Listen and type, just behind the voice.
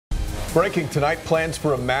Breaking tonight, plans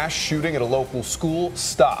for a mass shooting at a local school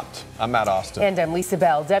stopped. I'm Matt Austin. And I'm Lisa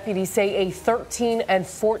Bell. Deputies say a 13 and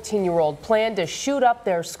 14-year-old plan to shoot up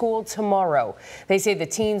their school tomorrow. They say the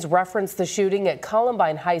teens referenced the shooting at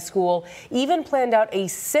Columbine High School, even planned out a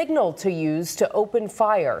signal to use to open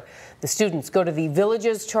fire. The students go to the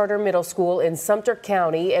Villages Charter Middle School in Sumter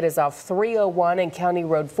County. It is off 301 and County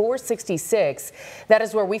Road 466. That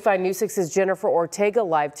is where we find News 6's Jennifer Ortega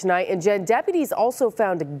live tonight. And Jen, deputies also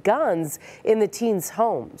found guns in the teens'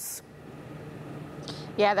 homes.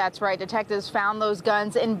 Yeah, that's right. Detectives found those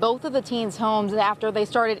guns in both of the teens' homes after they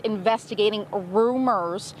started investigating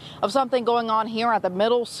rumors of something going on here at the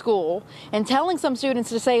middle school and telling some students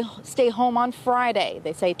to stay home on Friday.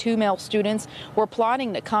 They say 2 male students were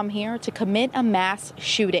plotting to come here to commit a mass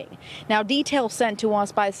shooting. Now, details sent to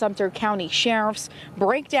us by Sumter County sheriffs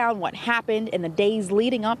break down what happened in the days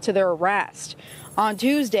leading up to their arrest. On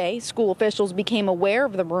Tuesday, school officials became aware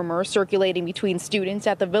of the rumors circulating between students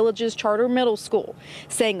at the Villages Charter Middle School,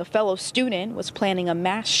 saying a fellow student was planning a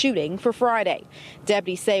mass shooting for Friday.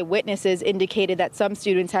 Deputies say witnesses indicated that some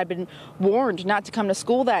students had been warned not to come to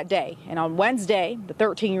school that day. And on Wednesday, the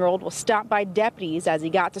 13-year-old was stopped by deputies as he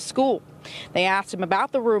got to school. They asked him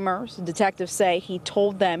about the rumors. Detectives say he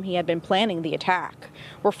told them he had been planning the attack,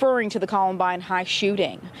 referring to the Columbine High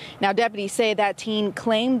shooting. Now, deputies say that teen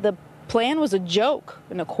claimed the plan was a joke,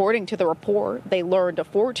 and according to the report, they learned a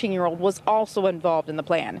 14-year-old was also involved in the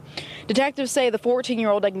plan. Detectives say the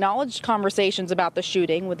 14-year-old acknowledged conversations about the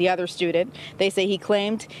shooting with the other student. They say he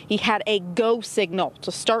claimed he had a go signal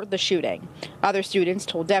to start the shooting. Other students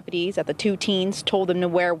told deputies that the two teens told them to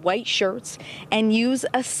wear white shirts and use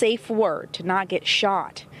a safe word to not get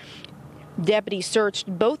shot. Deputies searched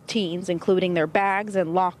both teens, including their bags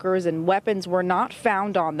and lockers, and weapons were not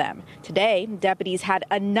found on them. Today, deputies had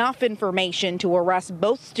enough information to arrest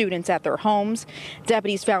both students at their homes.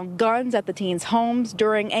 Deputies found guns at the teens' homes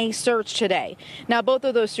during a search today. Now, both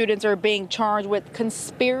of those students are being charged with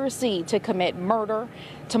conspiracy to commit murder.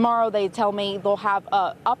 Tomorrow, they tell me they'll have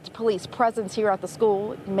upped police presence here at the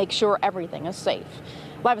school to make sure everything is safe.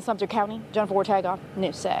 Live in Sumter County, Jennifer Ortega,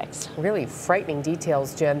 News 6. Really frightening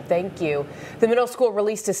details, Jen. Thank you. The middle school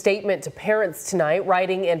released a statement to parents tonight,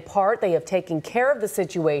 writing in part they have taken care of the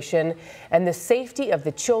situation and the safety of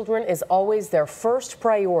the children is always their first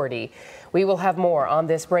priority. We will have more on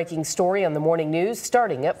this breaking story on the morning news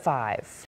starting at 5.